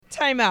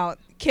Time out.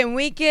 Can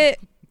we get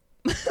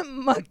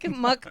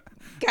MacGyver?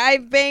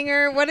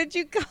 What did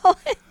you call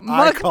it?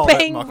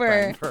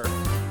 MacGyver.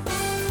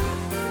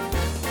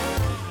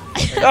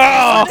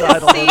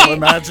 I'm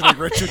imagining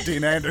Richard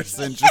Dean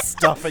Anderson just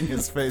stuffing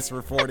his face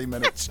for 40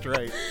 minutes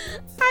straight.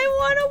 I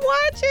want to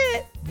watch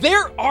it.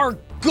 There are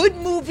good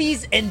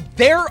movies and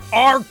there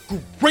are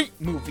great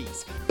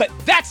movies, but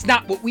that's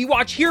not what we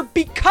watch here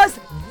because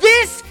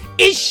this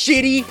is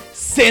shitty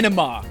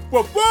cinema.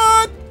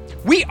 What?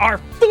 We are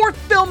 4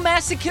 film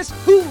masochists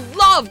who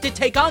love to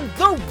take on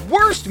the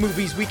worst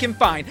movies we can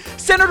find,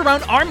 centered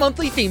around our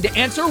monthly theme to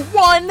answer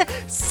one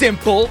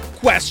simple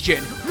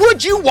question.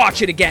 Would you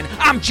watch it again?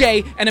 I'm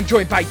Jay, and I'm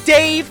joined by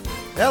Dave.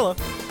 Hello.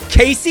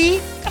 Casey.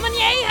 Come on,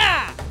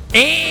 yeah.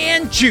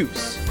 And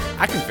Juice.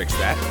 I can fix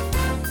that.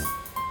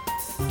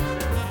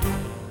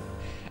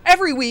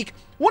 Every week,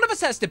 one of us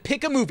has to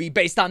pick a movie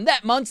based on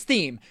that month's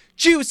theme.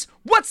 Juice,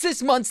 what's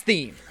this month's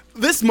theme?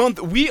 This month,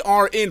 we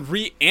are in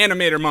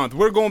Reanimator month.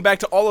 We're going back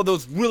to all of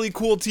those really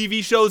cool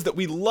TV shows that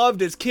we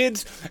loved as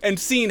kids and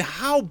seeing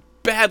how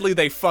badly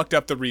they fucked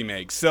up the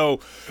remakes. So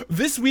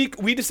this week,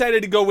 we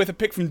decided to go with a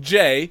pick from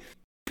Jay.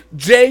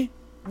 Jay,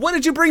 what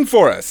did you bring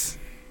for us?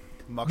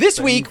 This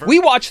week, we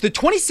watched the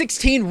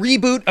 2016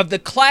 reboot of the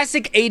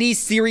classic 80s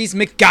series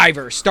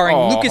MacGyver, starring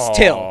Lucas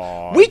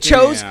Till. We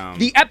chose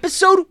the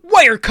episode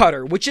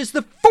Wirecutter, which is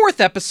the 4th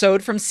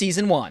episode from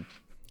season 1.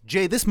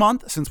 Jay, this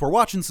month, since we're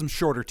watching some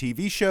shorter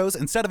TV shows,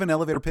 instead of an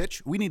elevator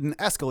pitch, we need an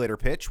escalator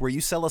pitch where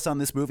you sell us on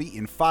this movie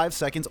in 5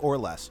 seconds or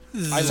less.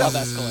 I love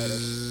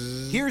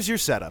escalators. Here's your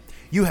setup.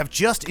 You have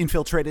just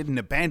infiltrated an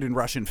abandoned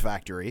Russian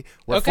factory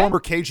where former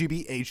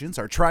KGB agents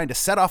are trying to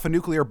set off a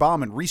nuclear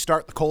bomb and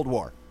restart the Cold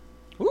War.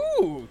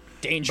 Ooh,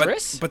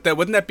 dangerous. But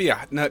wouldn't that be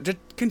a... No, just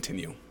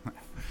continue.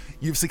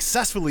 You've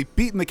successfully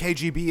beaten the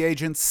KGB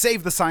agents,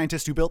 saved the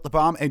scientist who built the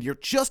bomb, and you're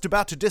just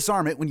about to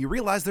disarm it when you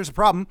realize there's a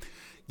problem.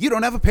 You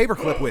don't have a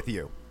paperclip with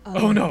you.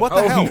 Oh no. What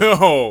the hell?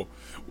 No.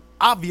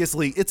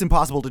 Obviously, it's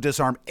impossible to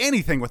disarm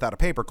anything without a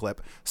paperclip.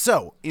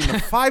 So, in the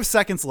 5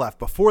 seconds left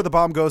before the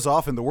bomb goes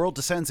off and the world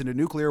descends into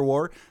nuclear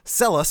war,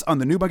 sell us on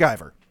the new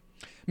MacGyver.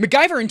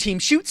 MacGyver and team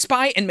shoot,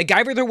 spy, and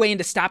MacGyver their way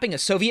into stopping a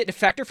Soviet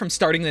defector from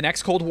starting the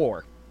next Cold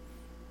War.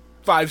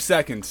 5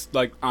 seconds,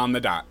 like, on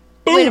the dot.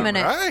 Wait a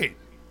minute. Right.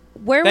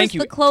 Where was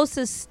the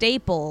closest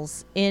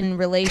Staples in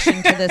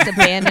relation to this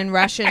abandoned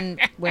Russian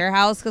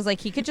warehouse? Because,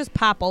 like, he could just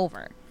pop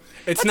over.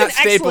 It's That's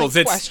not an Staples,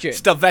 it's question.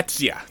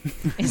 Stavetsia.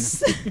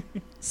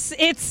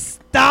 It's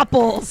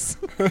Stopples.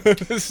 I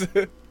was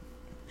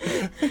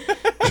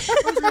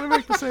going to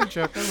make the same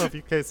joke. I love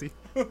you, Casey.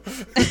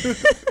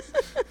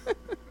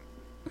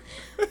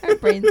 Our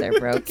brains are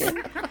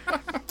broken.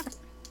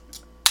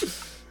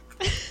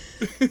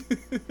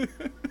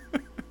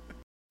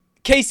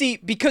 Casey,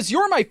 because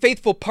you're my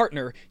faithful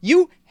partner,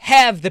 you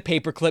have the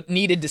paperclip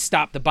needed to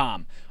stop the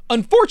bomb.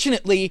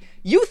 Unfortunately,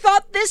 you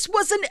thought this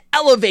was an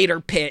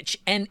elevator pitch,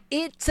 and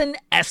it's an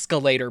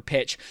escalator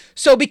pitch.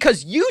 So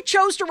because you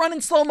chose to run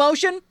in slow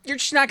motion, you're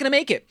just not going to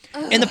make it.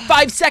 In the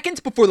 5 seconds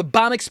before the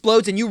bomb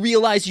explodes and you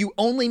realize you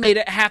only made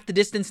it half the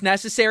distance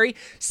necessary,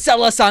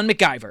 sell us on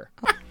MacGyver.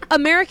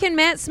 American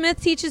Matt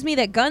Smith teaches me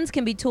that guns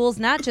can be tools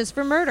not just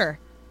for murder.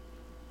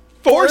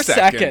 4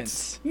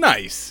 seconds.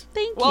 Nice.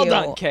 Thank you. Well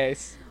done,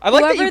 Case. I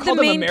like that you Whoever called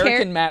the him main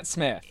American Matt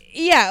Smith.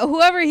 Yeah,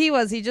 whoever he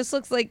was, he just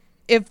looks like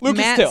if Lucas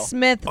Matt Till.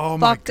 Smith Oh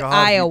my fucked God,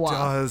 Iowa. he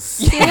does.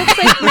 He looks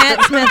like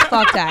Matt Smith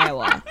fucked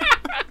Iowa.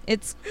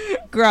 It's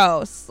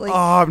gross. Like,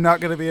 I'm not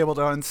going to be able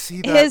to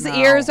unsee that his now.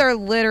 ears are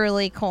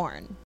literally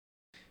corn.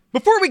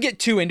 Before we get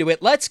too into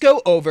it, let's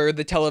go over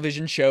the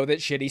television show that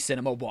Shitty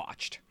Cinema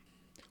watched.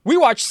 We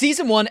watched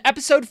Season 1,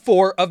 Episode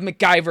 4 of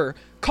MacGyver,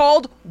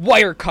 called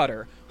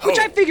Wirecutter, which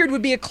I figured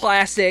would be a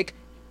classic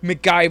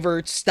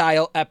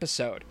MacGyver-style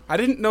episode. I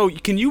didn't know.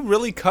 Can you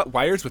really cut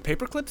wires with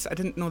paper clips? I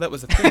didn't know that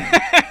was a thing.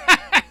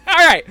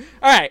 All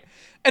right.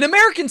 An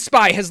American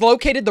spy has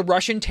located the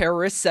Russian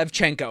terrorist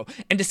Sevchenko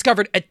and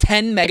discovered a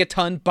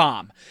 10-megaton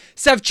bomb.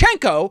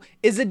 Sevchenko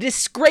is a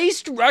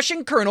disgraced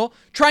Russian colonel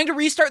trying to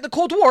restart the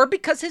Cold War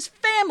because his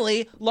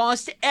family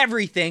lost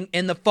everything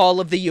in the fall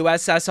of the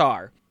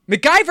USSR.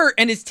 MacGyver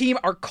and his team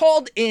are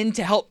called in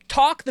to help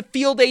talk the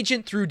field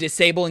agent through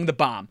disabling the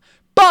bomb.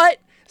 But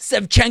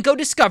Sevchenko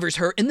discovers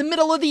her in the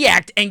middle of the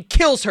act and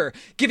kills her,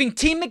 giving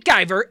Team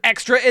MacGyver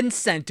extra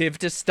incentive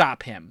to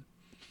stop him.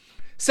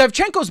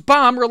 Sevchenko's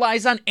bomb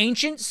relies on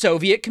ancient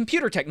Soviet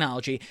computer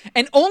technology,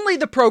 and only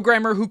the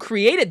programmer who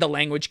created the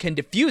language can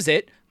defuse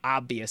it,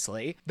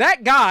 obviously.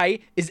 That guy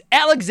is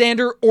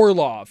Alexander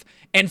Orlov,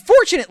 and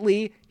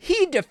fortunately,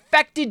 he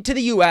defected to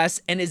the US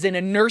and is in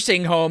a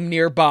nursing home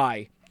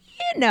nearby.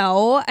 You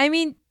know, I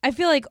mean, I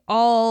feel like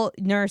all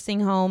nursing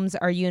homes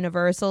are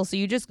universal, so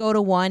you just go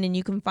to one and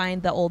you can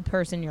find the old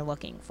person you're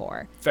looking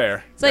for.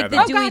 Fair. It's like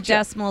the Oh, Dewey gotcha.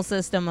 Decimal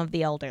System of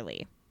the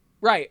elderly.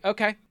 Right,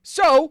 okay.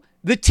 So,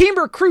 the team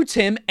recruits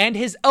him and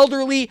his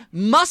elderly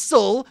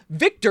muscle,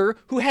 Victor,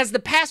 who has the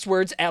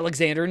passwords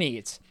Alexander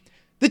needs.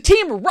 The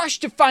team rush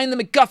to find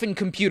the MacGuffin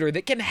computer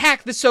that can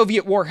hack the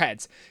Soviet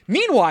warheads.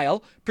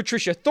 Meanwhile,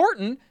 Patricia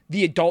Thornton,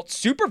 the adult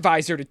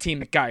supervisor to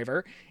Team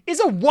MacGyver, is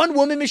a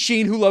one-woman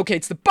machine who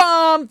locates the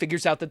bomb,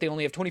 figures out that they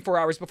only have 24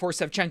 hours before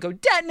Sevchenko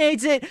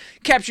detonates it,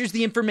 captures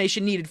the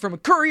information needed from a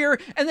courier,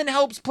 and then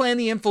helps plan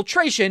the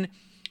infiltration.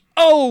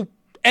 Oh,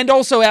 and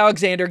also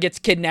Alexander gets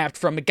kidnapped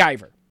from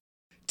MacGyver.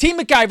 Team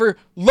MacGyver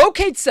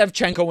locates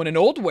Sevchenko in an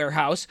old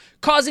warehouse,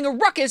 causing a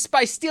ruckus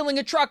by stealing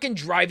a truck and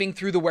driving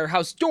through the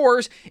warehouse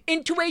doors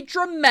into a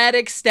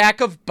dramatic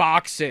stack of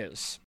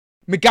boxes.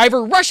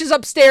 MacGyver rushes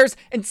upstairs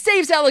and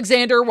saves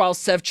Alexander while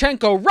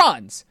Sevchenko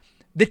runs.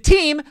 The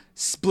team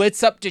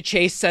splits up to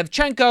chase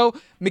Sevchenko,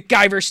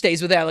 MacGyver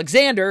stays with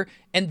Alexander,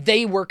 and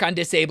they work on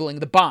disabling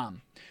the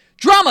bomb.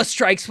 Drama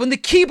strikes when the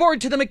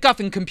keyboard to the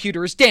MacGuffin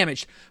computer is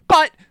damaged,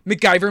 but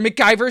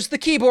MacGyver's the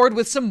keyboard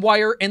with some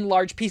wire and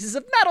large pieces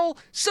of metal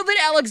so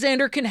that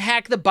Alexander can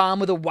hack the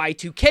bomb with a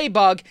Y2K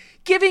bug,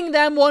 giving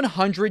them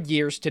 100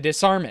 years to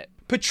disarm it.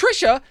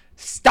 Patricia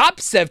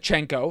stops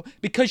Sevchenko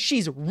because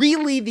she's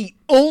really the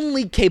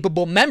only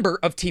capable member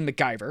of Team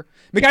MacGyver.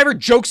 MacGyver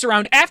jokes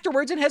around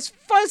afterwards and has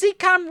fuzzy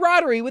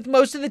camaraderie with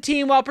most of the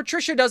team while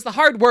Patricia does the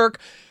hard work,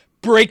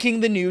 breaking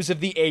the news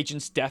of the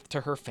agent's death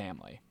to her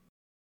family.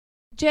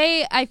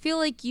 Jay, I feel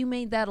like you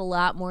made that a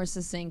lot more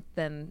succinct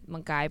than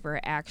MacGyver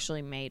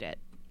actually made it.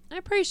 I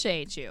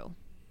appreciate you.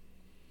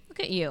 Look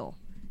at you.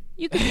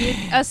 You could be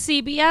a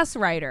CBS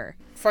writer.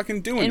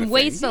 Fucking doing and the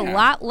waste thing. a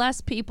lot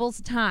less people's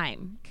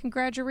time.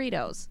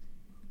 Congraturitos.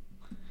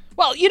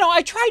 Well,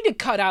 I tried to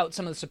cut out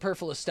some of the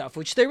superfluous stuff,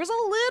 which there was a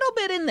little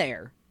bit in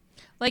there.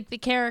 Like the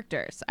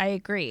characters, I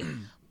agree.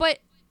 But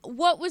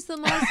what was the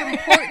most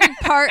important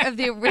part of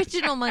the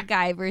original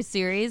MacGyver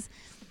series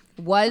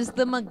was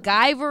the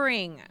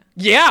MacGyvering.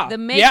 Yeah. The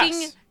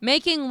yes.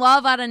 making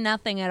love out of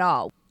nothing at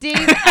all. Dave,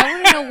 I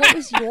want to know, what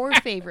was your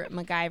favorite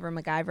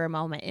MacGyver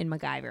moment in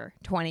MacGyver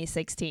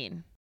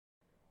 2016?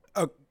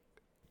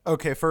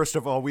 Okay, first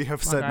of all, we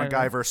have said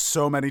MacGyver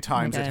so many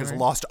times it has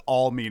lost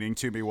all meaning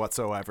to me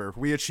whatsoever.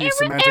 We achieved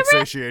semantic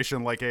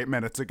satiation like 8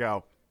 minutes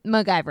ago.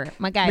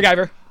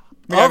 MacGyver.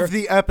 Of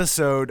the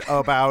episode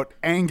about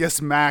Angus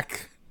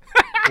Mac,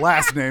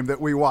 last name that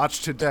we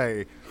watched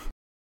today,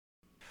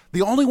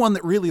 the only one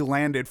that really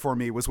landed for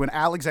me was when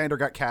Alexander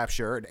got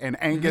captured and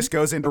Angus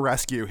goes in to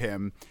rescue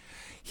him.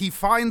 He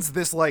finds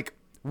this,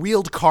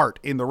 wheeled cart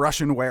in the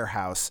Russian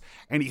warehouse,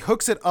 and he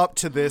hooks it up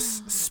to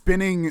this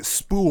spinning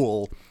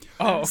spool,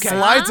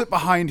 slides it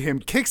behind him,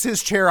 kicks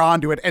his chair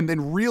onto it, and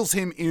then reels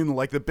him in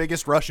like the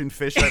biggest Russian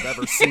fish I've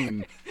ever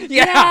seen.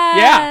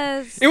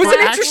 Yeah. It was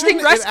an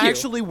interesting rescue. It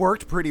actually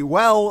worked pretty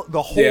well.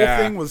 The whole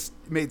thing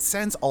made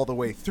sense all the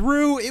way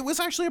through. It was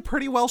actually a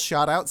pretty well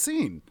shot out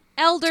scene.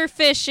 Elder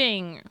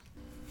fishing.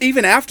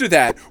 Even after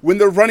that, when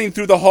they're running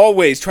through the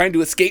hallways trying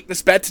to escape the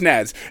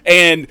Spetsnaz,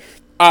 and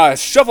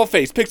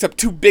Shovelface picks up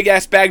 2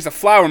 big-ass bags of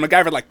flour, and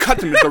MacGyver,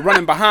 cuts them as they're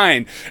running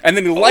behind, and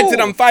then he lights it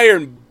on fire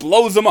and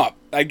blows them up,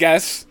 I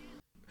guess.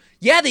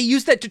 Yeah, they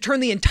used that to turn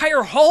the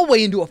entire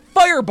hallway into a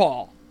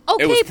fireball.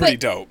 Okay, it was pretty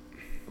dope.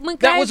 MacGyver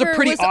that was a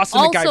pretty awesome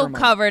also MacGyver moment.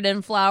 Covered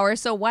in flour,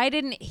 so why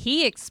didn't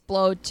he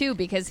explode too?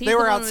 Because they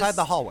were outside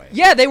the hallway.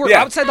 Yeah, they were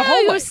outside the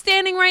hallway. He was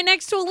standing right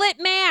next to a lit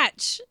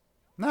match.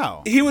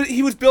 No. He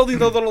was building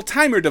the little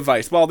timer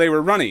device while they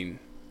were running.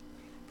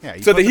 Yeah,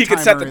 so that he could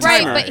set the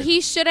timer. Right, but he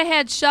should have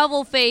had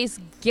Shovelface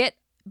get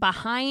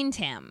behind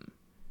him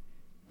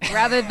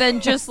rather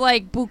than just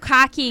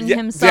bukkaking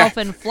himself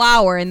in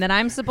flour, and then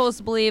I'm supposed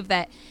to believe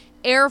that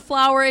air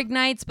flour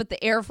ignites, but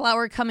the air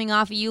flour coming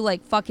off of you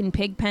like fucking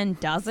Pigpen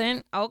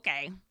doesn't?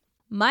 Okay.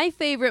 My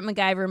favorite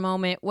MacGyver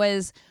moment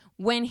was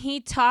when he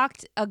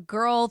talked a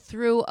girl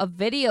through a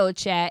video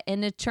chat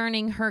into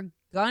turning her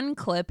gun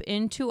clip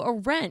into a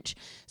wrench.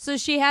 So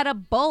she had a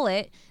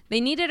bullet.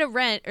 They needed a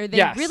wrench, or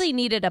they really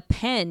needed a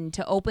pen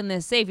to open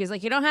this safe. He's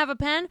like, you don't have a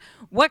pen?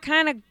 What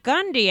kind of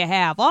gun do you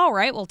have? All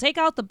right, well, take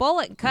out the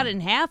bullet and cut it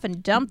in half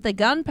and dump the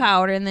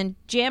gunpowder and then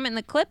jam it in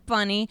the clip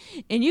funny,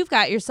 and you've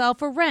got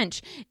yourself a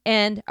wrench.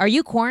 And are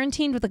you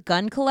quarantined with a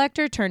gun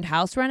collector turned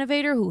house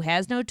renovator who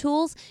has no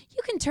tools?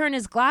 You can turn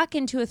his Glock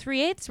into a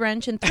 3/8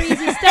 wrench in 3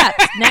 easy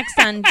steps. Next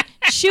on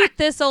Shoot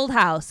This Old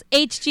House,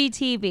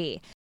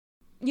 HGTV.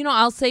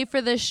 I'll say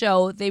for this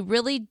show, they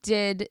really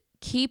did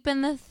keep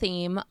in the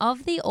theme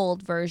of the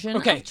old version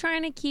of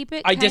trying to keep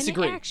it kind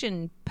of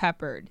action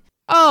peppered.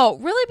 Oh,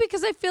 really?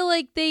 Because I feel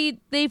like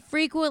they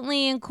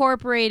frequently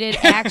incorporated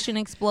action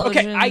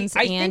explosions I and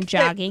think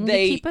jogging that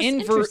they to keep us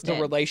invert interested. the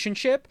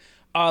relationship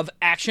of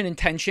action and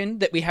tension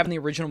that we have in the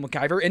original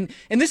MacGyver.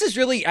 And this is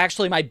really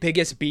actually my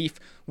biggest beef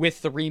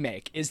with the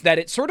remake, is that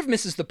it sort of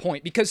misses the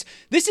point, because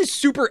this is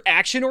super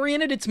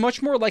action-oriented. It's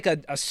much more like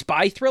a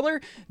spy thriller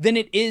than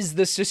it is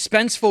the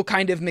suspenseful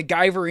kind of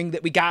MacGyvering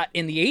that we got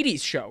in the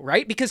 80s show,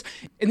 right? Because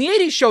in the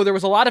 80s show, there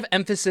was a lot of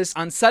emphasis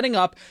on setting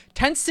up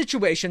tense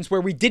situations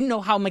where we didn't know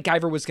how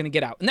MacGyver was going to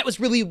get out. And that was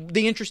really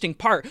the interesting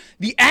part.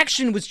 The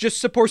action was just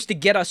supposed to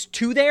get us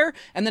to there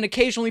and then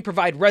occasionally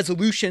provide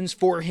resolutions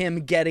for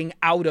him getting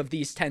out of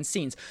these tense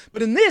scenes.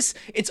 But in this,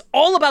 it's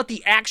all about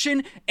the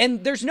action,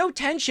 and there's no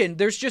tension.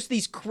 There's just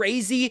these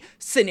crazy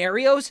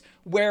scenarios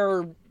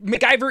where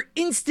MacGyver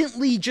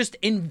instantly just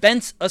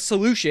invents a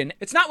solution.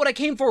 It's not what I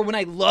came for when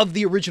I love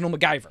the original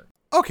MacGyver.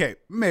 Okay,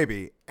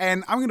 maybe.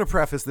 And I'm going to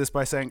preface this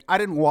by saying I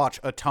didn't watch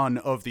a ton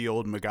of the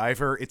old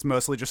MacGyver. It's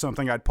mostly just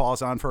something I'd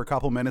pause on for a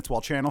couple minutes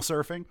while channel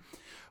surfing.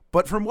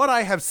 But from what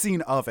I have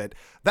seen of it,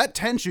 that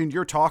tension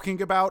you're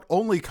talking about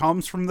only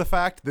comes from the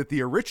fact that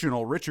the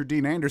original Richard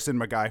Dean Anderson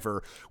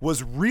MacGyver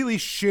was really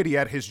shitty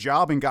at his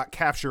job and got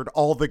captured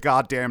all the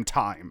goddamn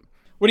time.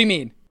 What do you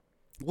mean?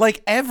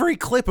 Like, every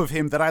clip of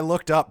him that I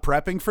looked up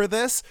prepping for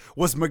this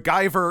was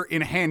MacGyver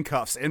in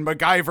handcuffs, and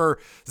MacGyver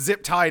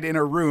zip-tied in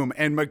a room,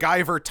 and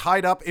MacGyver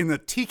tied up in the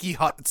tiki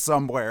hut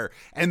somewhere,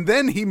 and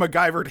then he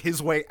MacGyvered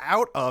his way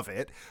out of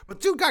it, but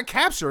dude got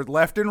captured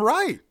left and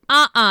right.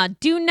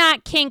 Do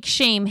not kink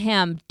shame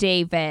him,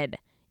 David.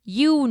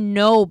 You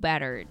know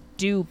better.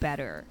 Do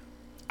better.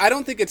 I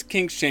don't think it's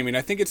kink shaming.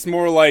 I think it's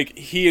more like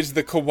he is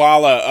the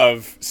koala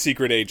of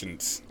secret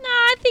agents. No,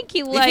 I think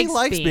he likes If he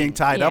likes being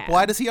tied up,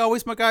 why does he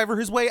always MacGyver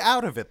his way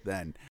out of it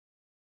then?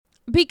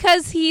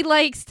 Because he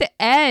likes to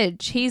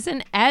edge. He's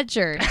an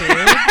edger,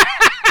 dude.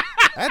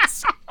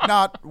 That's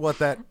not what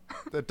that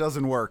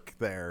doesn't work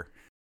there.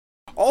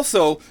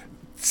 Also,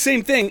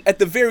 same thing, at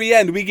the very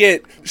end, we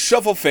get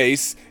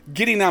Shovelface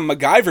getting on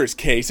MacGyver's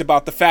case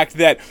about the fact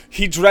that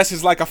he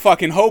dresses like a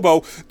fucking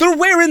hobo. They're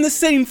wearing the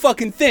same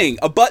fucking thing.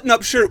 A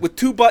button-up shirt with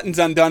 2 buttons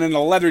undone and a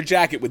leather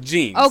jacket with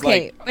jeans.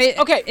 Okay.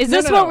 Okay. Is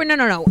this what we're...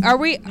 No. Are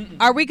we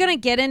going to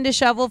get into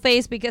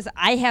Shovelface? Because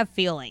I have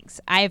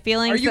feelings. I have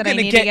feelings that I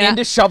need to get... Are you going to get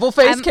into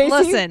Shovelface, Casey?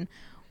 Listen,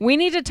 we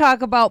need to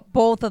talk about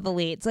both of the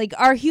leads. Like,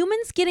 are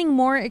humans getting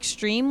more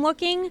extreme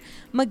looking?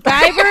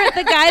 MacGyver,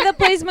 the guy that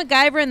plays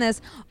MacGyver in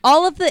this,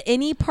 all of the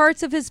innie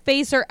parts of his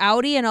face are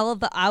outie and all of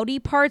the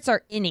outie parts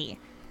are innie.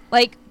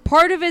 Like,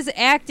 part of his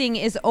acting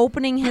is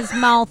opening his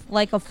mouth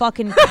like a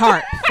fucking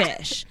carp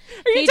fish.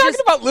 Are you talking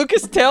about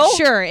Lucas Till?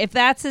 Sure, if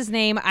that's his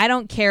name, I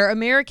don't care.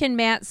 American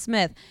Matt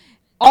Smith.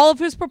 All of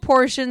his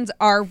proportions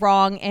are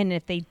wrong, and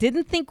if they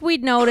didn't think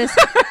we'd notice,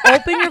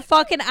 open your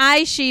fucking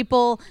eyes,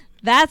 sheeple.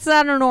 That's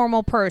not a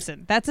normal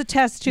person. That's a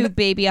test tube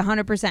baby,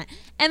 100%.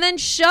 And then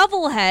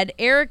Shovelhead,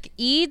 Eric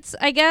Eads,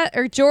 I guess,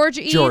 or George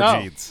Eads.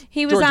 Eads.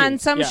 He was on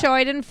some show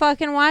I didn't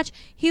fucking watch.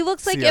 He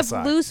looks like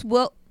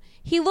CSI.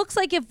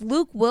 if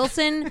Luke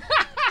Wilson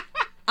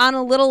on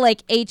a little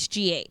like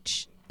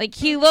HGH. Like,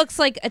 he looks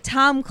like a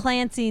Tom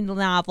Clancy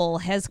novel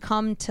has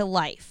come to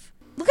life.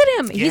 Look at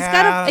him. He's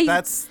got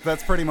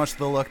that's pretty much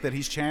the look that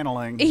he's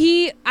channeling.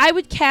 I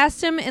would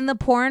cast him in the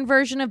porn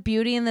version of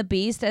Beauty and the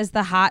Beast as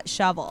the hot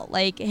shovel.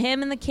 Like,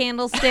 him and the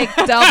candlestick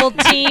double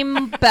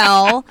team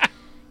Belle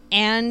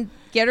and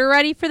get her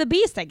ready for the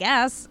beast, I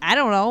guess. I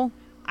don't know.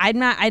 I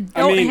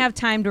don't have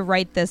time to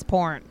write this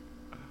porn.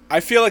 I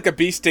feel like a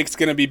beast stick's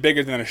going to be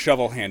bigger than a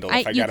shovel handle, if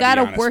I gotta be honest with you.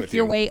 You gotta work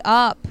your way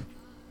up.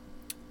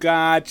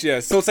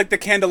 Gotcha. So it's like the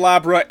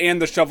candelabra and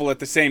the shovel at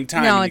the same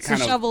time. No, it's the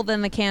shovel,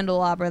 then the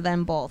candelabra,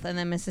 then both. And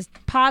then Mrs.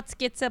 Potts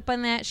gets up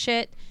on that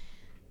shit.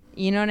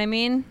 You know what I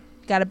mean?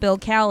 Gotta build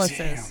calluses.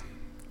 Damn.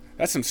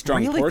 That's some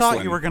strong porcelain. I really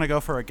thought you were going to go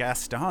for a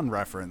Gaston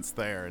reference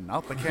there,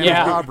 not the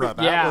candelabra.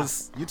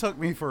 You took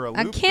me for a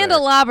loop. A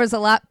candelabra's a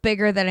lot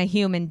bigger than a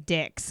human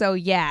dick. So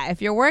yeah,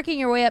 if you're working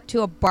your way up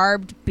to a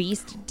barbed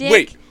beast dick...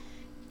 Wait,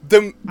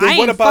 I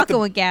ain't fucking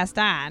with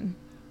Gaston.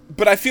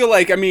 But I feel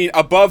like,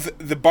 above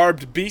the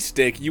barbed beast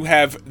stick, you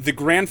have the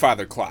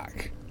grandfather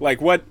clock.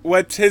 Like,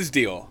 what's his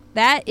deal?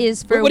 That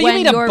is for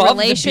when your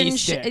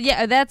relationship...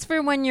 Yeah, that's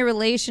for when your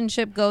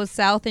relationship goes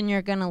south and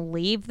you're going to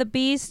leave the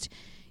beast.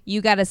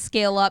 You got to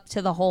scale up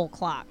to the whole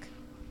clock.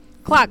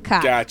 Clock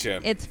cock.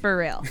 Gotcha. It's for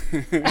real.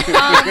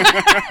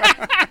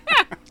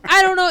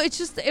 I don't know. It's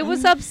just... It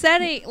was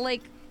upsetting.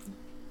 Like,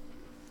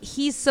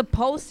 he's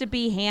supposed to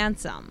be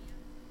handsome.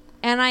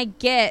 And I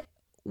get...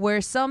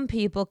 where some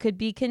people could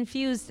be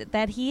confused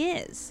that he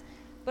is.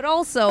 But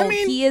also,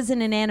 he is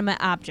an inanimate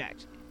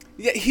object.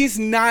 Yeah, he's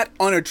not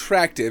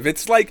unattractive.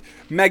 It's like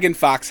Megan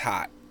Fox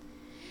hot.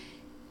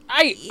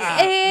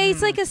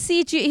 He's like a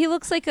CG. He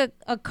looks like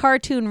a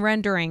cartoon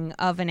rendering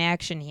of an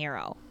action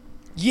hero.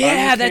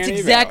 Yeah, that's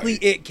exactly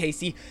it,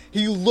 Casey.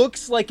 He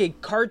looks like a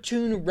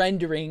cartoon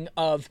rendering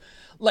of,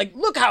 like,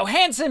 look how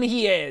handsome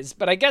he is.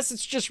 But I guess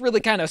it's just really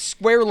kind of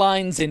square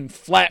lines and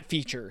flat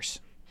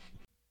features.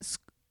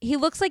 He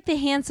looks like the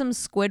handsome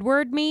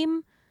Squidward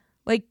meme,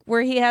 like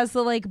where he has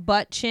the like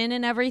butt chin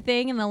and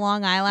everything and the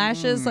long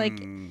eyelashes.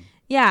 Like,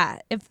 yeah,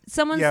 if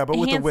someone's but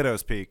with the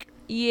widow's peak.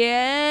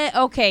 Yeah,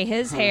 okay,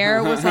 his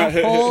hair was a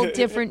whole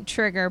different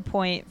trigger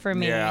point for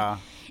me. Yeah,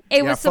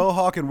 it was faux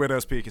hawk and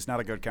widow's peak is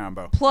not a good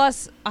combo.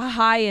 Plus a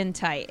high and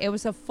tight. It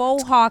was a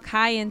faux hawk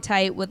high and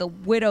tight with a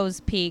widow's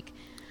peak.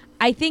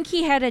 I think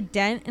he had a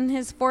dent in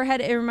his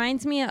forehead. It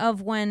reminds me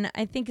of when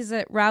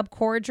Rob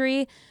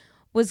Corddry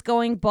was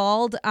going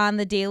bald on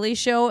The Daily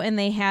Show and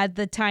they had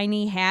the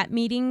tiny hat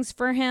meetings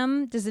for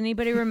him. Does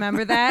anybody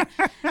remember that?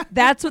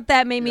 That's what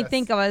that made me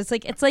think of. I was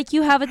like, it's like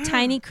you have a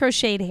tiny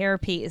crocheted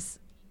hairpiece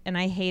and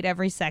I hate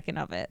every second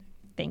of it.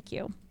 Thank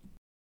you.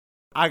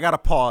 I gotta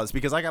pause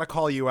because I gotta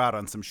call you out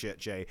on some shit,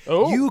 Jay.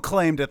 Oh. You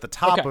claimed at the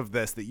top of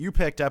this that you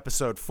picked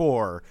episode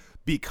 4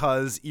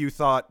 because you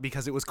thought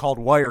because it was called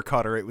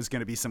Wirecutter, it was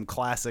going to be some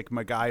classic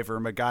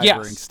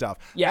MacGyvering stuff.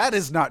 Yes. That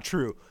is not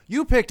true.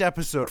 You picked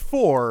episode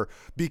 4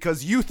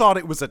 because you thought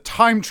it was a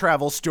time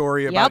travel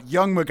story about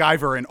young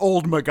MacGyver and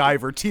old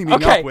MacGyver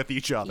teaming up with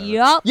each other.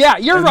 Yep. Yeah,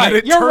 you're And right. then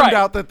it You're turned right.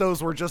 out that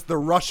those were just the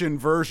Russian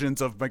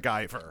versions of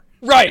MacGyver.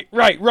 Right.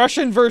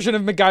 Russian version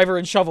of MacGyver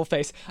and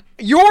Shovelface.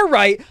 You're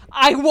right.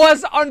 I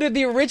was under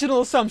the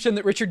original assumption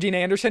that Richard Dean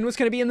Anderson was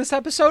going to be in this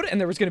episode, and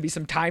there was going to be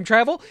some time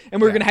travel,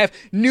 and we were going to have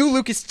new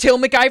Lucas Till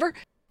MacGyver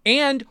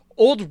and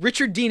old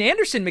Richard Dean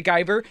Anderson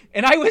MacGyver,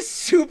 and I was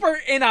super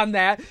in on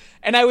that.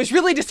 And I was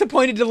really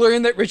disappointed to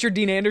learn that Richard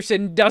Dean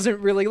Anderson doesn't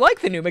really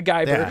like the new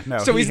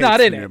MacGyver, so he's not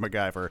in it. New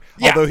MacGyver.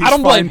 Yeah, Although I don't he's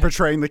blame fine him.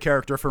 portraying the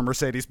character from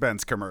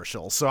Mercedes-Benz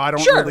commercials, so I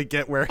don't Sure. really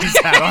get where he's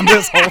at on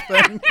this whole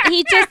thing.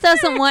 He just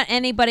doesn't want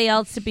anybody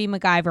else to be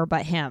MacGyver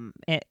but him,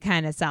 it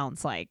kind of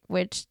sounds like,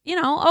 which,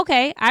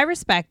 okay, I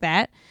respect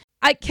that.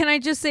 Can I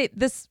just say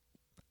this?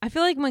 I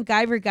feel like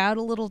MacGyver got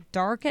a little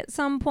dark at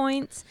some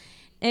points,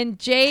 and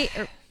Jay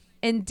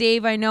and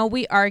Dave, I know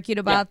we argued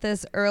about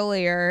this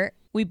earlier.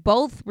 We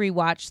both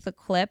rewatched the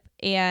clip,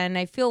 and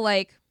I feel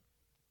like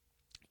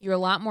you're a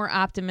lot more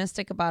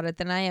optimistic about it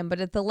than I am. But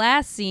at the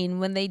last scene,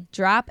 when they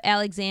drop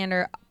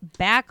Alexander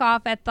back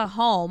off at the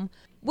home,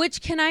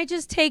 which can I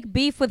just take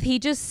beef with? He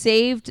just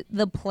saved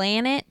the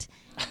planet,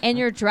 and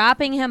you're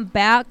dropping him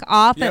back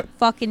off at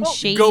fucking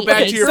Shady. Go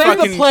back to your Save the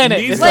fucking planet.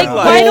 knees It's Like, up.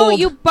 why don't Old.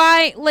 you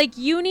buy,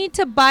 you need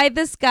to buy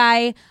this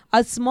guy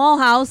a small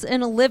house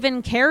and a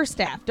live-in care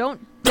staff.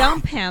 Don't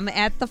dump him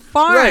at the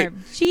farm. Right.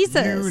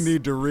 Jesus. You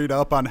need to read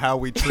up on how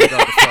we treat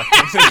our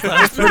defectors.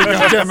 That's pretty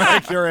goddamn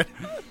accurate.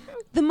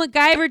 The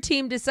MacGyver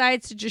team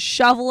decides to just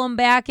shovel him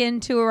back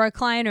into a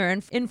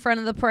recliner in front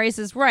of the Price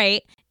is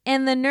Right.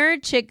 And the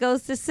nerd chick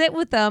goes to sit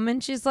with them,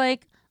 and she's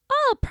like,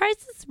 "Oh,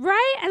 Price is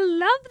Right? I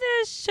love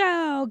this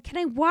show. Can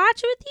I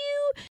watch with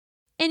you?"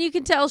 And you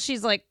can tell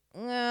she's like,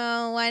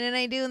 "Oh, why did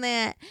I do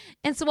that?"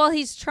 And so while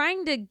he's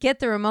trying to get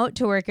the remote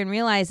to work and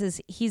realizes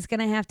he's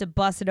going to have to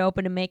bust it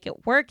open to make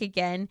it work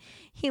again,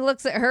 he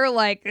looks at her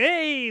like,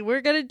 "Hey,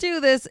 we're going to do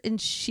this." And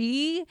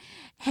she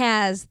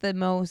has the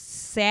most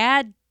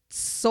sad,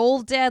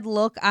 soul dead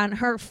look on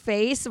her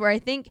face, where I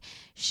think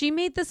she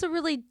made this a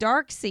really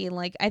dark scene.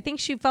 Like, I think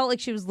she felt like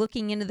she was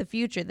looking into the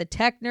future. The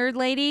tech nerd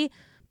lady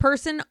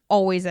person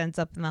always ends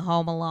up in the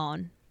home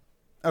alone.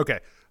 Okay,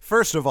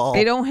 first of all,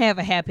 They don't have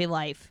a happy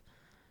life.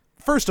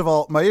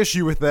 my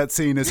issue with that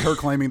scene is her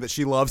claiming that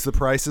she loves The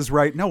Price is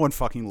Right. No one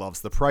fucking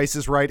loves The Price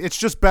is Right. It's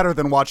just better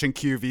than watching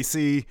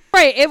QVC.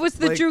 Right, it was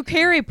the Like- Drew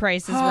Carey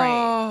Price is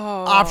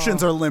Right.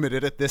 Options are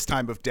limited at this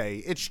time of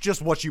day. It's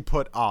just what you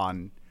put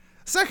on.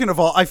 Second of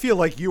all, I feel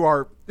like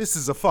this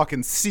is a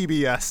fucking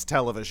CBS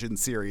television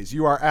series.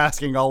 You are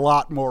asking a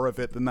lot more of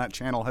it than that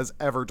channel has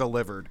ever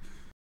delivered.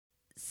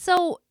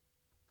 So,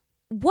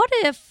 what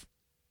if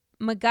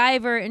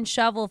MacGyver and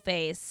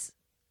Shovelface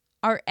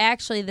are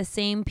actually the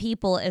same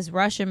people as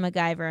Russian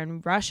MacGyver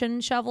and Russian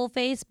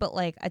Shovelface, but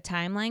like a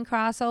timeline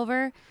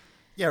crossover?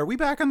 Yeah, are we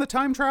back on the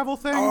time travel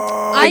thing?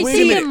 I wait a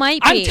think minute. it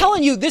might be. I'm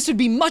telling you, this would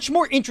be much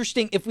more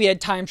interesting if we had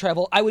time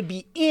travel. I would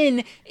be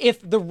in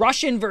if the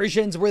Russian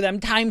versions were them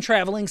time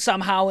traveling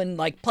somehow and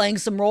like playing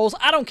some roles.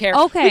 I don't care.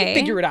 Okay. We can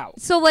figure it out.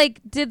 So, like,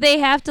 did they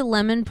have to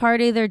lemon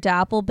party their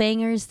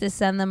doppelbangers to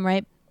send them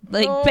back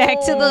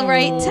to the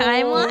right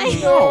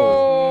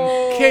timeline?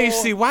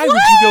 Casey, why would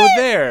you go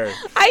there?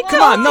 I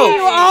Come on, told no.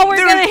 you all were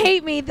There- going to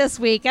hate me this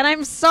week, and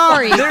I'm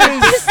sorry.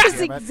 This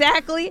is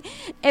exactly,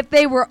 if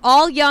they were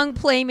all young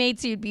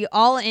playmates, you'd be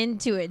all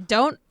into it.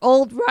 Don't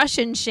old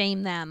Russian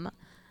shame them.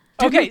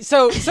 Okay,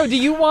 so do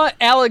you want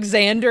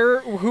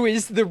Alexander, who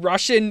is the old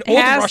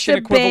Has Russian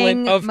to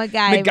equivalent bang of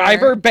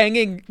MacGyver.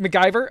 banging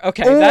MacGyver?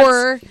 Okay,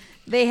 Or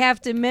they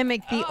have to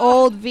mimic the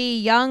old v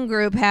young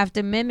group, have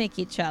to mimic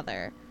each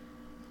other.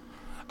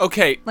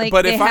 Okay, Like,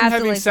 but they if I'm have to,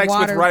 having like, sex with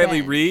water Riley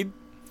bend. Reid,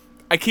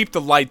 I keep the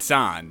lights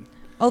on.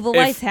 Oh, the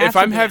lights have if to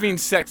I'm be having on.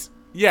 sex,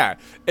 yeah,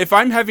 if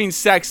I'm having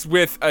sex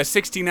with a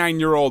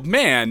 69-year-old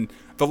man,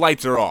 the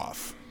lights are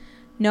off.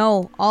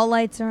 No, all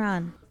lights are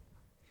on.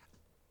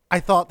 I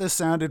thought this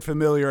sounded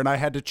familiar, and I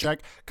had to check.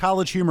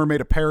 College Humor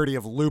made a parody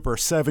of Looper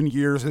 7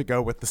 years ago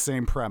with the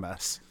same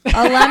premise.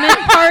 A lemon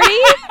party?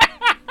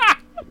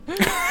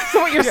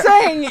 So what you're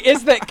saying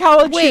is that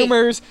College Wait.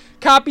 Humor's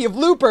copy of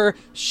Looper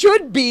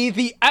should be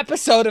the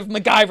episode of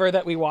MacGyver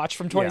that we watched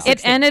from 2016.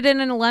 It ended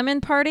in a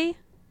lemon party?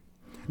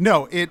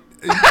 No, okay.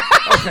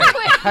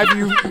 Have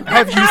you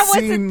How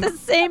seen was it the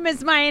same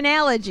as my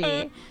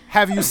analogy?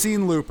 Have you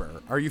seen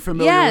Looper? Are you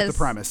familiar with Yes. the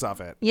premise of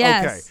it?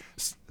 Yes.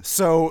 Okay.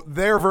 So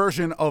their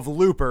version of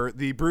Looper,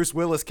 the Bruce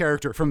Willis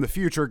character from the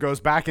future, goes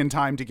back in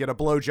time to get a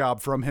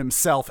blowjob from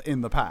himself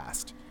in the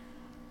past.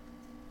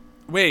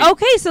 Wait,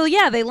 Okay, so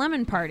yeah, they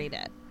lemon partied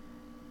it.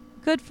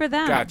 Good for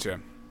them.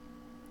 gotcha.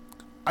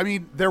 I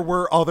mean, there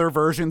were other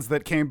versions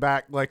that came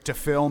back like to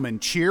film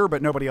and cheer,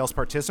 but nobody else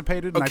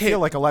participated. And Okay, I feel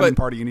like a lemon but-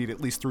 party, you need at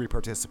least 3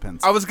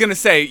 participants. I was gonna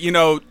say,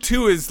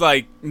 2 is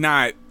like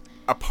not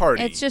a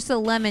party. It's just a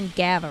lemon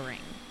gathering.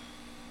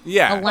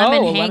 Yeah. A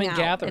lemon lemon hangout.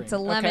 gathering. It's a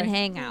lemon Okay.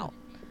 hangout.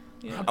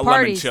 A A lemon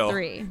party's chill.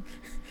 3.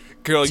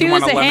 Girl, 2 you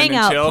want is a a lemon and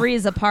hangout, chill? 3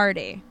 is a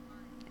party,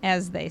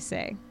 as they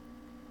say.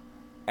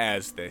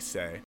 As they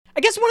say. I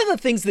guess one of the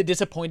things that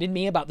disappointed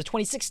me about the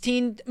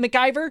 2016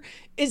 MacGyver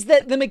is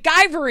that the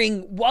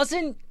MacGyvering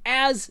wasn't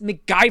as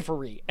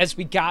MacGyver-y as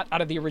we got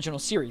out of the original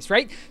series,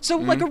 right? So,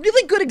 like, a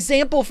really good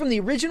example from the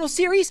original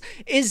series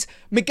is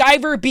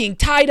MacGyver being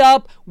tied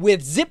up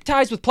with zip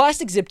ties, with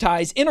plastic zip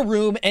ties, in a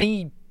room, and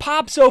he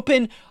pops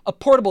open a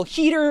portable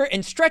heater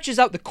and stretches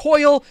out the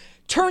coil,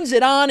 turns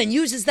it on, and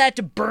uses that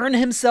to burn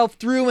himself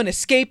through and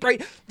escape,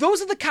 right?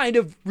 Those are the kind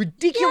of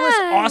ridiculous,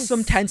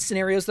 awesome, tense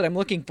scenarios that I'm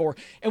looking for,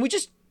 and we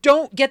just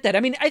don't get that.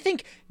 I mean, I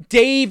think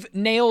Dave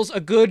nails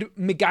a good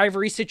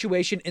MacGyver-y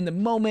situation in the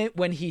moment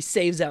when he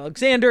saves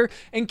Alexander,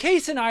 and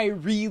Case and I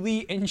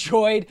really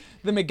enjoyed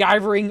the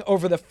MacGyvering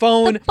over the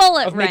phone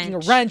of making a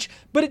wrench,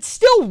 but it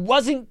still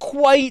wasn't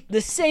quite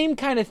the same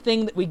kind of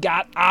thing that we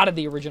got out of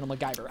the original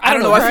MacGyver. I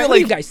don't know. I feel what like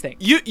do you guys think?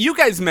 You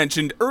guys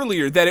mentioned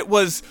earlier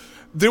that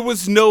there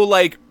was no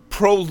like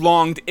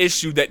prolonged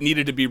issue that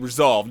needed to be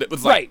resolved. It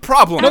was like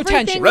problem, no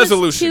tension,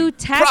 resolution, was too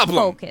tech problem,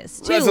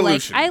 focused too.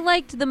 resolution. Like I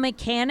liked the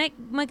mechanic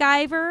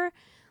MacGyver,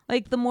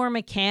 like the more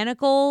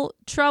mechanical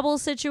trouble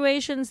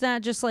situations,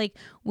 not just like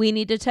we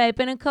need to type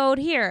in a code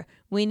here,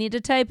 we need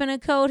to type in a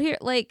code here.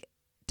 Like,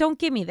 don't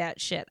give me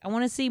that shit. I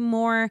want to see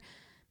more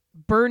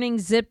burning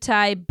zip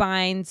tie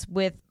binds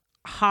with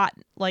hot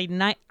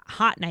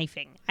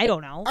knifing. I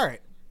don't know. All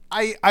right.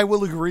 I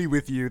will agree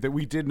with you that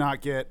we did not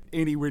get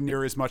anywhere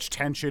near as much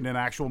tension and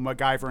actual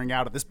MacGyvering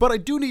out of this. But I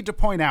do need to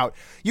point out,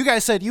 you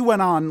guys said you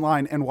went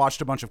online and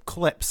watched a bunch of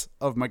clips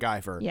of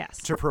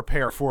MacGyver to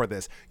prepare for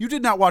this. You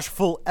did not watch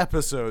full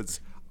episodes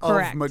of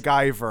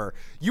MacGyver.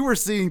 You were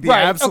seeing the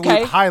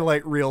absolute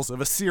highlight reels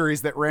of a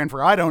series that ran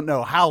for I don't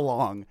know how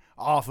long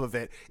off of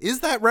it.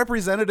 Is that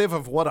representative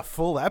of what a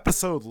full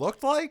episode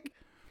looked like?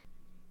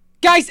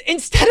 Guys,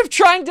 instead of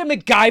trying to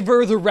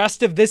MacGyver the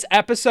rest of this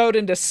episode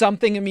into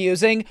something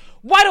amusing,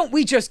 why don't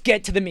we just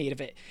get to the meat of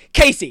it?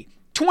 Casey,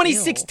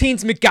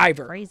 2016's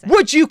MacGyver. Crazy.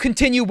 Would you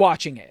continue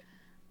watching it?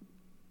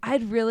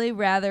 I'd really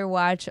rather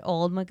watch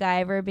old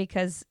MacGyver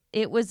because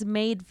it was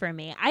made for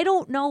me. I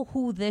don't know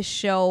who this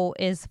show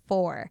is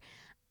for.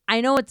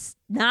 I know it's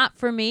not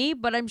for me,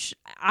 but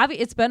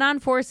it's been on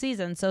 4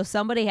 seasons, so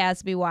somebody has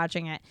to be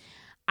watching it.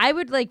 I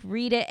would like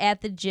read it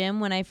at the gym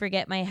when I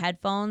forget my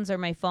headphones or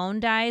my phone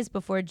dies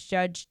before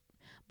Judge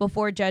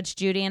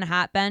Judy and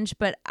Hot Bench,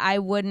 but I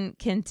wouldn't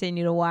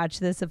continue to watch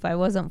this if I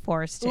wasn't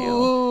forced to.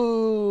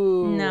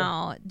 Ooh.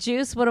 No.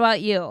 Juice, what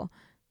about you?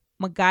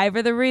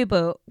 MacGyver the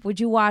reboot. Would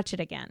you watch it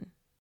again?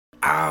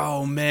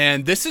 Oh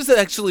man, this has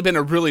actually been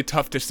a really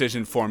tough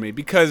decision for me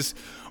because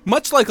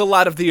much like a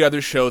lot of the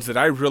other shows that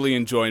I really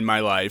enjoy in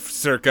my life,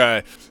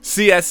 circa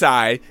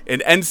CSI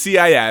and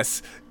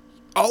NCIS,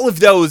 all of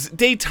those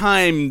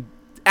daytime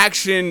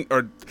action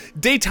or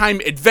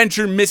daytime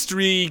adventure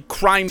mystery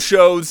crime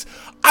shows,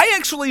 I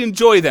actually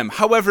enjoy them.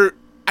 However,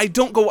 I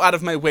don't go out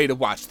of my way to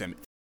watch them.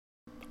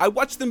 I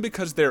watch them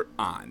because they're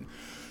on.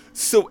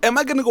 So am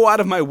I going to go out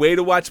of my way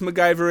to watch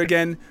MacGyver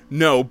again?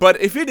 No, but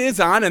if it is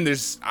on and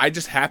I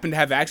just happen to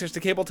have access to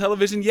cable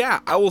television, yeah,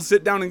 I will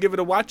sit down and give it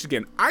a watch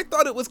again. I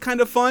thought it was kind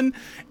of fun,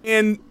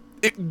 and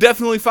it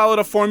definitely followed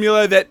a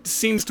formula that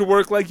seems to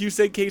work, like you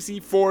say,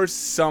 Casey, for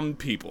some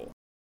people.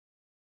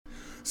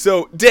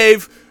 So,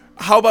 Dave,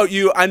 how about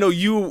you? I know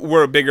you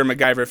were a bigger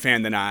MacGyver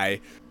fan than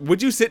I.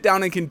 Would you sit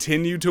down and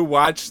continue to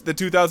watch the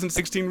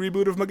 2016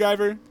 reboot of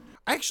MacGyver?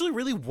 I actually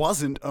really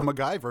wasn't a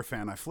MacGyver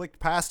fan. I flicked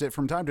past it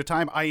from time to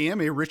time. I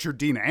am a Richard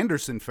Dean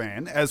Anderson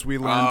fan, as we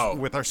learned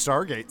with our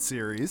Stargate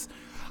series.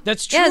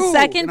 That's true. Yeah,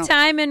 second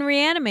time in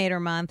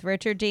Reanimator month,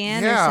 Richard D.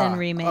 Anderson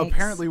remakes.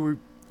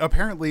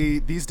 Apparently,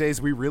 these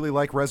days we really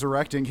like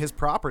resurrecting his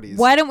properties.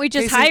 Why don't we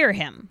just hire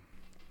him?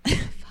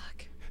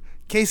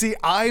 Casey,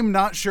 I'm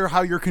not sure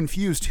how you're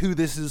confused who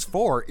this is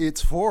for.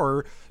 It's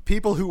for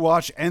people who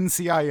watch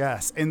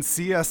NCIS and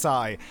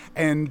CSI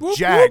and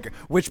JAG,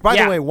 which, by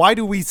the way, why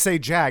do we say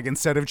JAG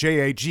instead of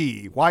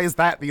JAG? Why is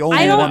that the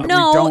only one that we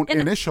don't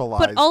initialize?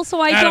 But also,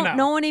 I don't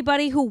know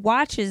anybody who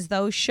watches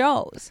those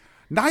shows.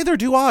 Neither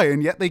do I,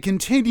 and yet they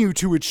continue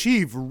to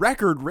achieve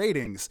record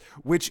ratings,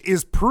 which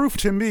is proof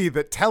to me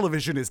that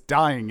television is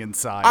dying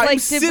inside. I'm like,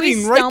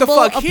 sitting right the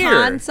fuck here.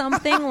 Upon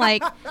something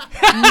like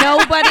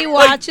nobody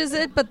watches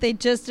it, but they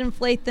just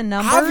inflate the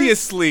numbers.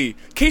 Obviously,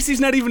 Casey's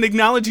not even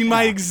acknowledging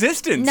my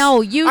existence. No,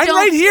 you don't. I'm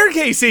right here,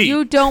 Casey.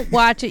 You don't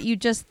watch it. You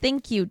just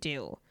think you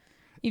do.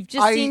 You've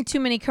just seen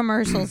too many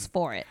commercials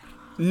for it.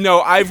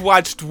 No, I've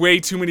watched way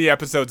too many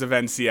episodes of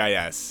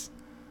NCIS.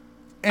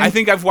 I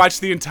think I've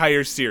watched the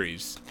entire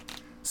series.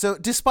 So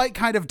despite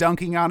kind of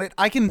dunking on it,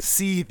 I can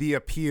see the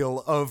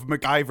appeal of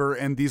MacGyver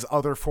and these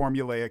other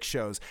formulaic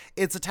shows.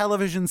 It's a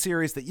television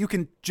series that you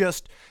can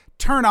just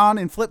turn on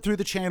and flip through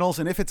the channels,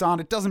 and if it's on,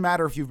 it doesn't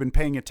matter if you've been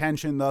paying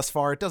attention thus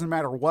far. It doesn't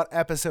matter what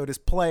episode is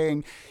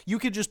playing. You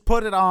could just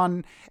put it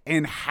on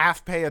and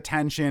half pay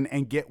attention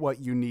and get what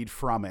you need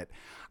from it.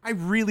 I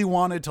really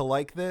wanted to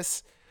like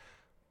this,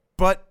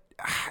 but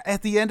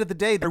at the end of the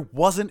day, there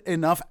wasn't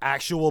enough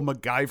actual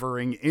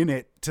MacGyvering in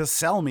it to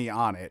sell me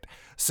on it.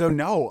 So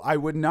no, I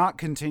would not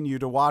continue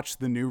to watch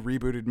the new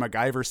rebooted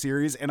MacGyver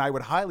series, and I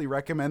would highly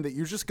recommend that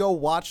you just go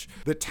watch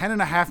the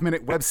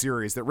 10.5-minute web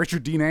series that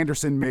Richard Dean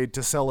Anderson made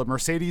to sell a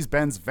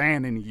Mercedes-Benz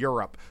van in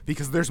Europe,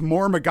 because there's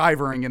more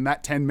MacGyvering in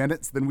that 10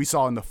 minutes than we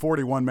saw in the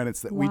 41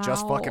 minutes that we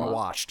just fucking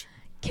watched.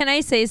 Can I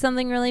say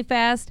something really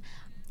fast?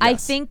 Yes. I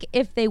think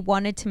if they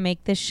wanted to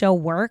make this show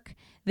work,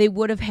 they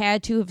would have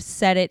had to have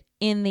set it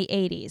in the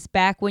 80s,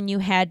 back when you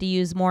had to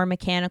use more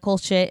mechanical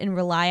shit and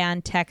rely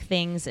on tech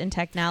things and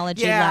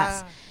technology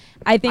less.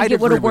 I think it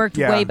would have worked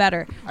way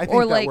better. I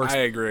think that works. I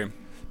agree.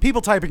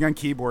 People typing on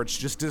keyboards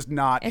just does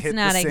not hit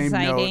the same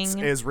notes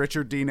as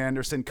Richard Dean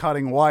Anderson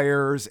cutting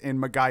wires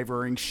and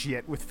MacGyvering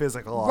shit with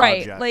physical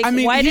objects. Like,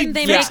 why didn't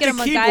they make it a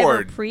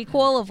MacGyver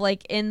prequel of,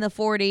 like, in the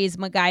 40s,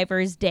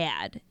 MacGyver's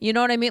dad? You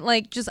know what I mean?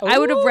 Like, I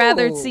would have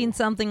rather seen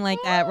something like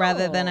that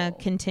rather than a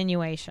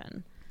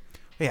continuation.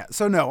 Yeah,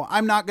 so no,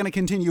 I'm not going to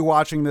continue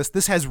watching this.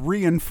 This has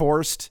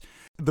reinforced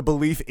the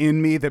belief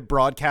in me that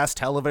broadcast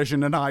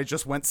television and I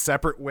just went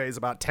separate ways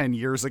about 10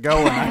 years ago,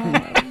 and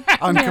I'm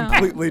on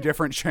completely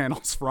different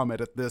channels from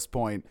it at this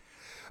point.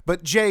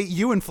 But Jay,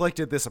 you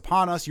inflicted this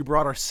upon us. You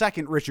brought our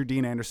second Richard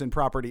Dean Anderson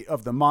property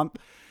of the month.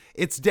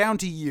 It's down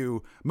to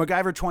you.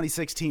 MacGyver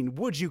 2016,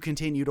 would you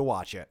continue to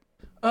watch it?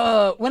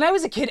 When I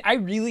was a kid, I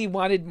really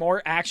wanted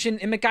more action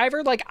in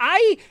MacGyver. Like,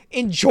 I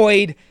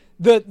enjoyed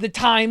the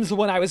times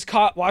when I was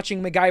caught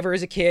watching MacGyver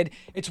as a kid.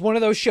 It's one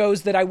of those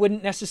shows that I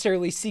wouldn't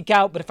necessarily seek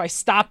out, but if I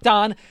stopped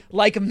on,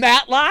 like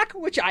Matlock,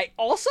 which I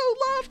also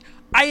loved,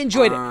 I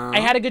enjoyed it. I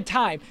had a good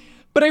time.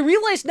 But I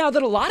realized now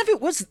that a lot of it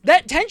was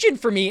that tension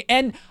for me,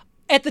 and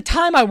at the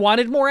time I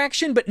wanted more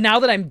action, but now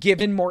that I'm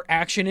given more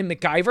action in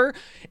MacGyver,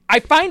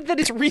 I find that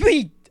it's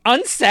really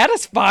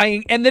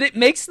unsatisfying and that it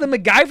makes the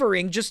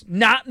MacGyvering just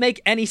not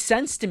make any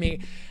sense to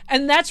me.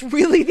 And that's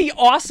really the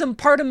awesome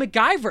part of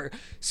MacGyver.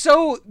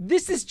 So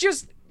this is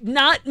just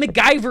not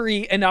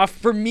MacGyver-y enough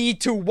for me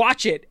to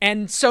watch it.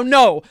 And so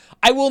no,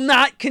 I will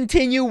not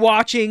continue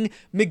watching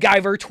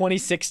MacGyver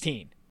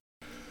 2016.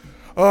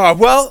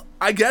 Well,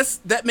 I guess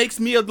that makes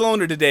me a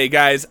loner today,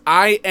 guys.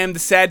 I am the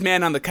sad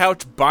man on the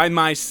couch by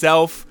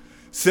myself.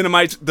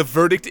 Cinemites, the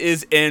verdict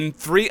is in.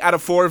 3 out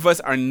of 4 of us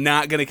are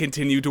not going to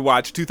continue to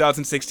watch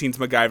 2016's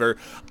MacGyver.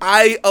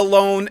 I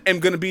alone am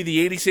going to be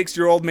the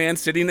 86-year-old man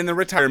sitting in the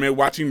retirement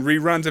watching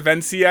reruns of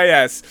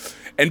NCIS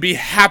and be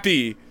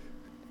happy.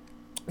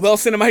 Well,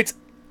 Cinemites,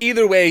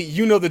 either way,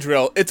 you know the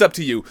drill. It's up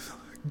to you.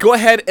 Go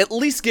ahead, at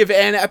least give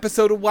an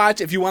episode a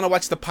watch if you want to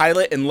watch the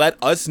pilot and let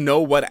us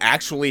know what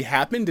actually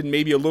happened and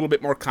maybe a little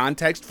bit more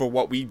context for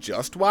what we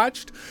just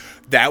watched.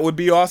 That would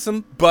be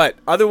awesome. But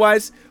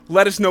otherwise,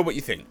 let us know what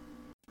you think.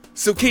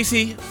 So,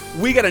 Casey,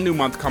 we got a new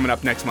month coming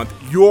up next month.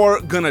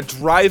 You're gonna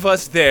drive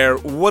us there.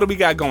 What do we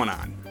got going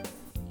on?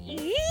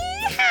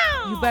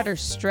 Yeehaw! You better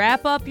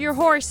strap up your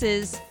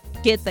horses,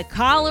 get the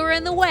collar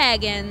and the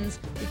wagons,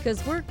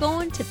 because we're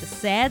going to the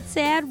sad,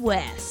 sad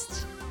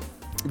West.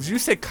 Did you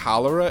say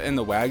cholera in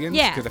the wagons?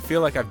 Yeah. Because I feel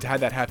like I've had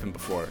that happen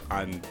before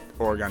on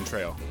Oregon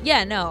Trail.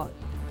 Yeah, no.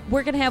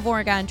 We're going to have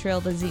Oregon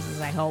Trail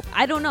diseases, I hope.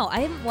 I don't know.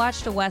 I haven't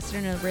watched a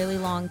Western in a really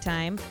long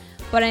time.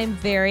 But I'm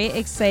very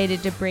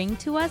excited to bring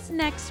to us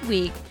next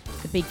week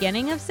the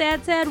beginning of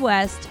Sad Sad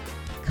West,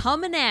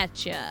 coming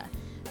at ya.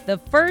 The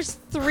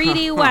first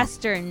 3D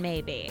Western,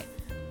 maybe.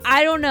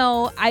 I don't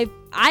know. I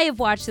have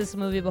watched this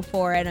movie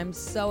before, and I'm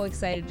so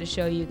excited to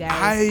show you guys.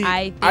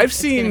 I think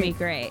it's going to be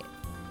great.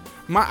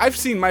 I've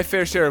seen my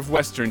fair share of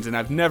Westerns, and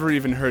I've never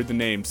even heard the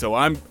name, so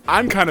I'm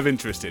kind of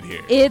interested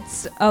here.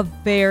 It's a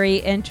very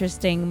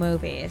interesting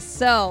movie.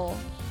 So,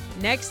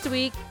 next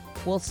week,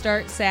 we'll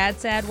start Sad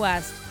Sad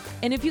West.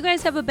 And if you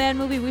guys have a bad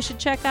movie we should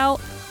check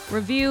out,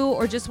 review,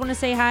 or just want to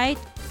say hi,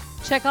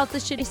 check out the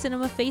Shitty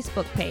Cinema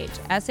Facebook page,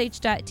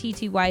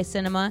 sh.tty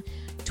cinema,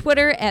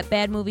 Twitter at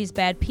Bad Movies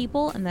Bad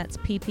People, and that's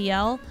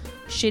PPL,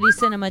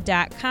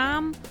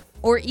 shittycinema.com,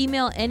 or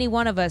email any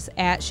one of us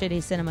at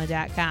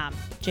shittycinema.com.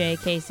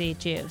 JKC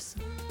Juice.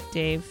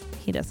 Dave,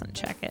 he doesn't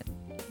check it.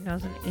 He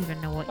doesn't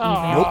even know what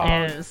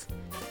email is.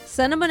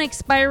 Send him an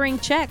expiring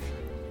check.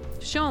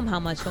 Show him how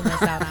much he'll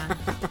miss out on.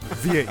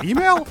 Via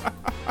email?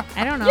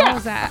 I don't know.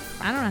 Yeah.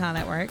 I don't know how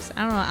that works.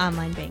 I don't know what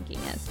online banking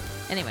is.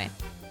 Anyway,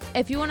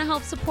 if you want to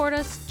help support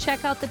us,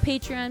 check out the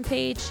Patreon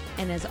page.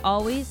 And as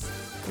always,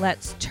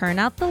 let's turn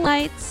out the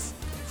lights,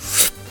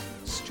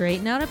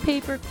 straighten out a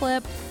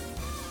paperclip,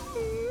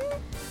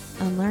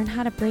 and learn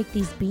how to break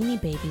these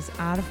Beanie Babies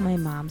out of my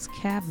mom's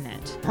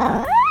cabinet.